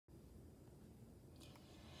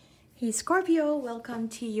Hey Scorpio, welcome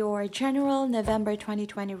to your general November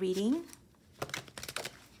 2020 reading.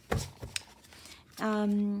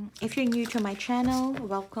 If you're new to my channel,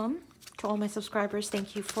 welcome. To all my subscribers,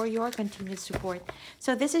 thank you for your continued support.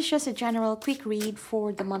 So this is just a general quick read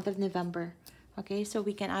for the month of November. Okay, so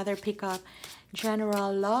we can either pick up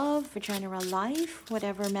general love, general life,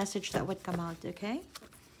 whatever message that would come out, okay?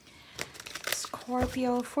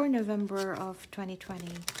 Scorpio for November of 2020.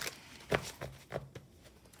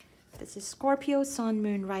 This is Scorpio, Sun,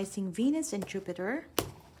 Moon, Rising, Venus, and Jupiter.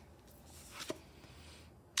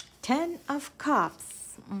 10 of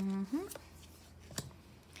Cups.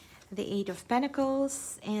 The 8 of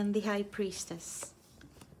Pentacles and the High Priestess.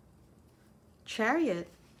 Chariot.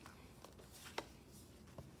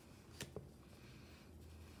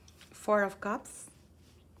 4 of Cups.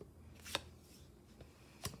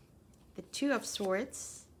 The 2 of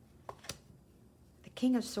Swords. The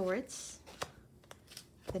King of Swords.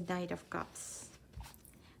 The Knight of Cups.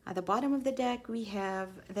 At the bottom of the deck, we have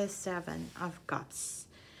the 7 of Cups.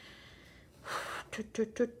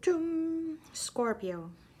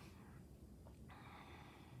 Scorpio.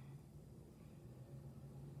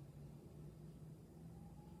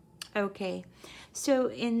 Okay, so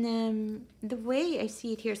in the way I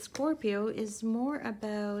see it here, Scorpio is more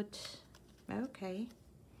about, okay.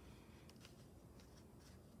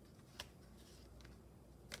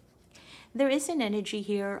 There is an energy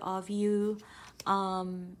here of you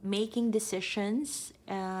making decisions,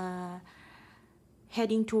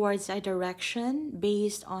 heading towards a direction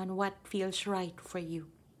based on what feels right for you.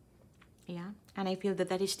 Yeah, and I feel that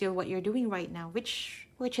that is still what you're doing right now, which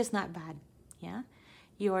is not bad. Yeah,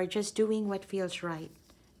 you are just doing what feels right.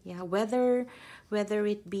 Yeah, whether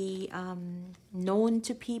it be known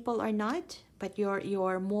to people or not, but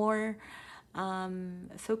you're more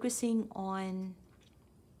focusing on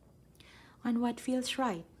what feels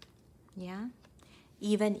right. Yeah,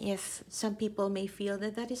 even if some people may feel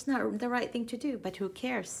that that is not the right thing to do, but who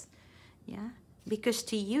cares? Yeah, because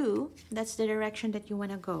to you, that's the direction that you want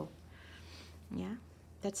to go. Yeah,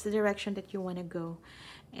 that's the direction that you want to go.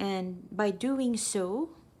 And by doing so,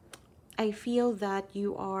 I feel that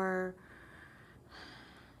you're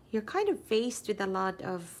kind of faced with a lot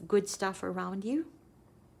of good stuff around you.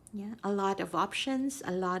 Yeah, a lot of options,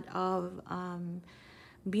 a lot of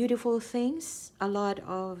beautiful things, a lot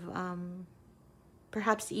of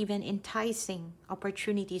perhaps even enticing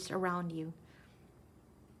opportunities around you.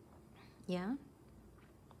 Yeah.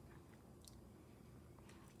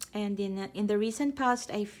 And in the recent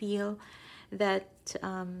past, I feel that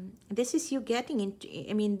this is you getting into,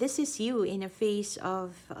 I mean, this is you in a phase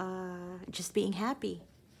of just being happy.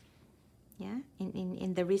 Yeah.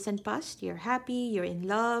 In the recent past, you're happy, you're in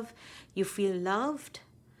love, you feel loved.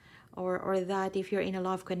 Or that if you're in a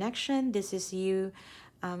love connection, this is you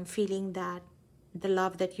feeling that the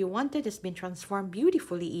love that you wanted has been transformed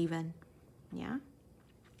beautifully even. Yeah.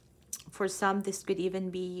 For some, this could even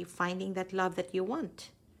be finding that love that you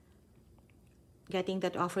want. Getting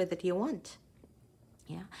that offer that you want.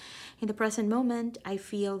 Yeah. In the present moment, I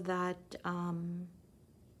feel that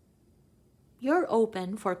you're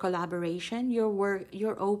open for collaboration.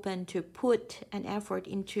 You're open to put an effort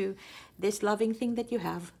into this loving thing that you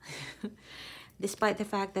have. Despite the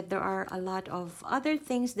fact that there are a lot of other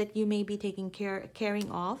things that you may be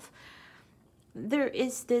caring of, there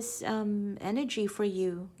is this energy for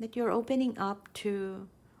you that you're opening up to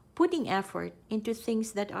putting effort into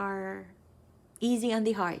things that are easy on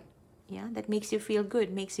the heart. Yeah, that makes you feel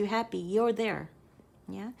good, makes you happy. You're there.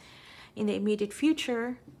 Yeah, in the immediate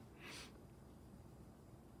future,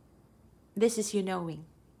 this is you knowing,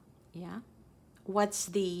 yeah, what's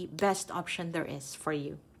the best option there is for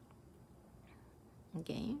you.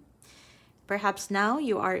 Okay, perhaps now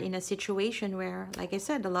you are in a situation where, like I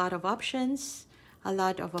said, a lot of options, a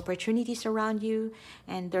lot of opportunities around you,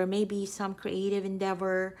 and there may be some creative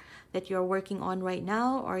endeavor that you're working on right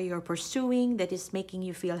now or you're pursuing that is making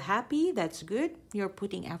you feel happy. That's good. You're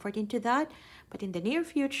putting effort into that. But in the near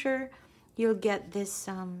future, you'll get this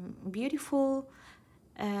beautiful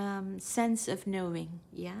sense of knowing,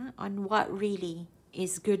 yeah, on what really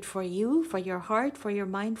is good for you, for your heart, for your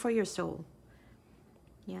mind, for your soul.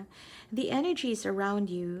 Yeah, the energies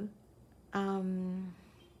around you,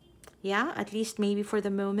 yeah, at least maybe for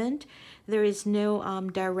the moment, there is no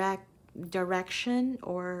direct direction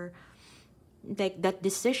or like that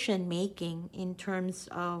decision making in terms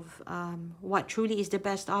of what truly is the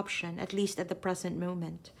best option, at least at the present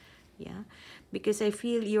moment. Yeah, because I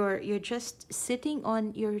feel you're just sitting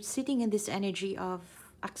in this energy of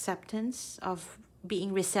acceptance, of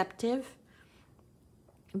being receptive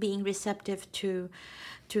to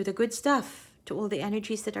the good stuff, to all the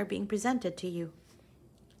energies that are being presented to you.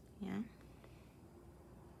 Yeah.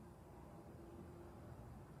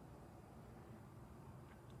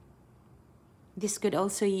 This could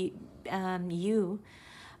also you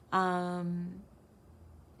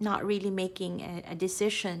not really making a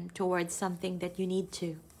decision towards something that you need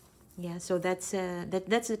to. Yeah, so that's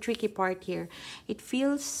that's the tricky part here. It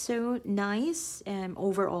feels so nice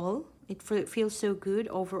overall. It feels so good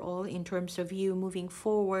overall in terms of you moving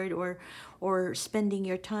forward, or spending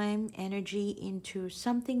your time, energy into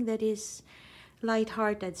something that is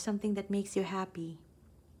lighthearted, something that makes you happy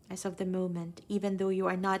as of the moment, even though you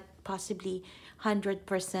are not possibly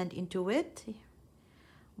 100% into it,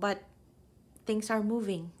 but things are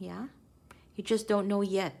moving. Yeah, you just don't know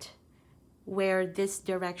yet where this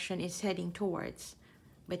direction is heading towards,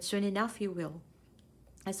 but soon enough you will.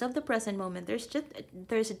 As of the present moment, there's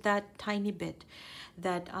that tiny bit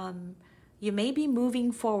that you may be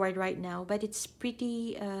moving forward right now, but it's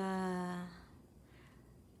pretty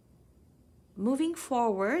moving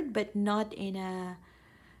forward, but not in a,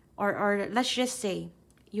 or let's just say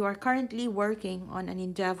you are currently working on an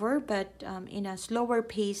endeavor, but in a slower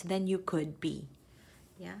pace than you could be.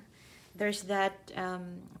 Yeah, there's that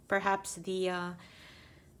perhaps the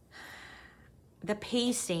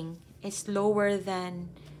pacing is lower than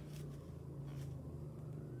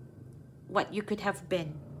what you could have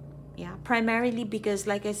been. Yeah, primarily because,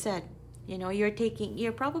 like I said, you know,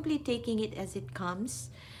 you're probably taking it as it comes.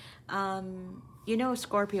 You know,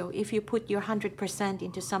 Scorpio, if you put your 100%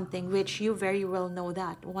 into something, which you very well know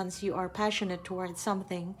that once you are passionate towards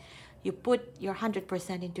something, you put your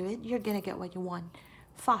 100% into it, you're gonna get what you want.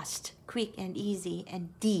 Fast, quick, and easy, and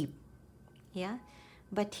deep. Yeah,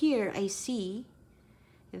 but here I see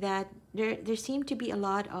that there seem to be a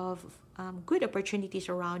lot of good opportunities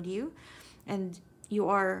around you, and you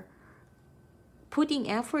are putting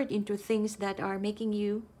effort into things that are making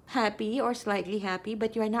you happy or slightly happy,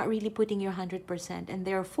 but you are not really putting your 100%, and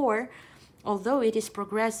therefore, although it is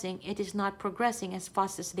progressing, it is not progressing as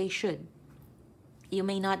fast as they should. You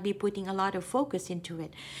may not be putting a lot of focus into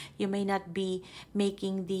it. You may not be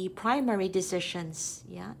making the primary decisions,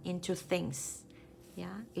 yeah, into things.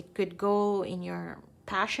 Yeah, it could go in your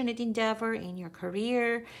passionate endeavor, in your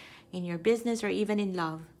career, in your business, or even in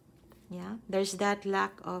love. Yeah, there's that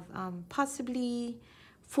lack of possibly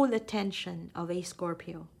full attention of a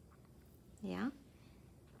Scorpio. Yeah.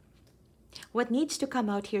 What needs to come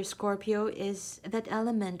out here, Scorpio, is that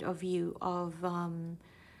element of you of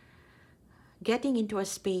getting into a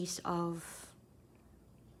space of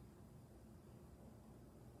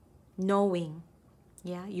knowing,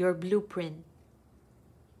 yeah, your blueprint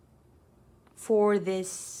for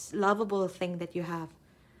this lovable thing that you have.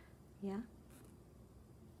 Yeah.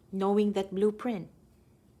 Knowing that blueprint,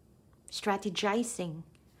 strategizing,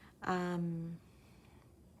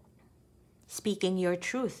 speaking your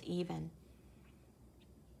truth even.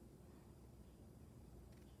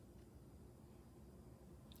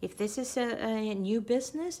 If this is a new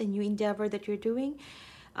business, a new endeavor that you're doing,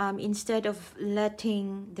 instead of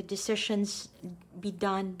letting the decisions be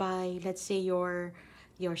done by, let's say, your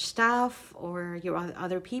staff or your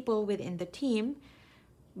other people within the team,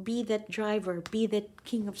 be that driver, be that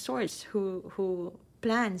king of swords who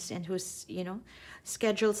plans and who's, you know,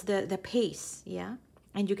 schedules the pace. Yeah,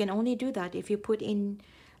 and you can only do that if you put in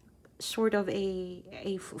sort of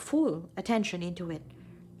a full attention into it.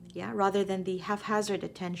 Yeah, rather than the haphazard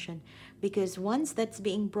attention, because once that's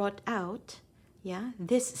being brought out, yeah,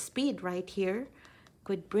 this speed right here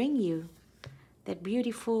could bring you that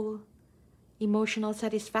beautiful emotional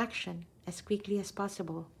satisfaction as quickly as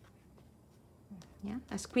possible. Yeah,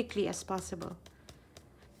 as quickly as possible.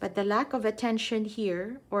 But the lack of attention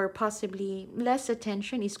here, or possibly less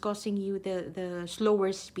attention, is causing you the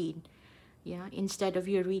slower speed. Yeah, instead of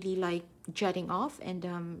you really like jetting off and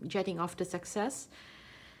jetting off to success,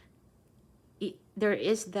 there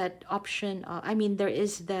is that option, there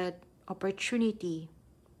is that opportunity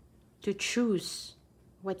to choose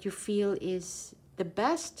what you feel is the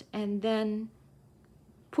best and then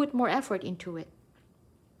put more effort into it.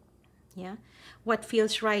 Yeah, what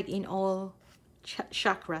feels right in all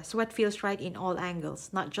chakras, what feels right in all angles,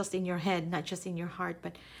 not just in your head, not just in your heart,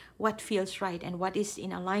 but what feels right and what is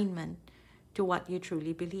in alignment to what you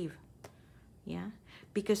truly believe. Yeah,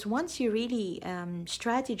 because once you really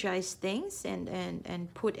strategize things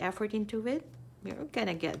and put effort into it, you're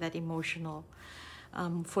gonna get that emotional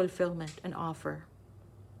fulfillment and offer.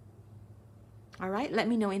 All right, let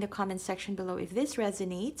me know in the comment section below if this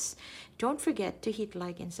resonates. Don't forget to hit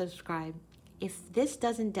like and subscribe. If this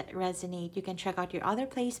doesn't resonate, you can check out your other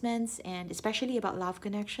placements, and especially about love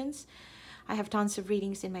connections. I have tons of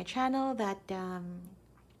readings in my channel that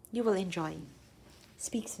you will enjoy.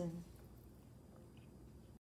 Speak soon.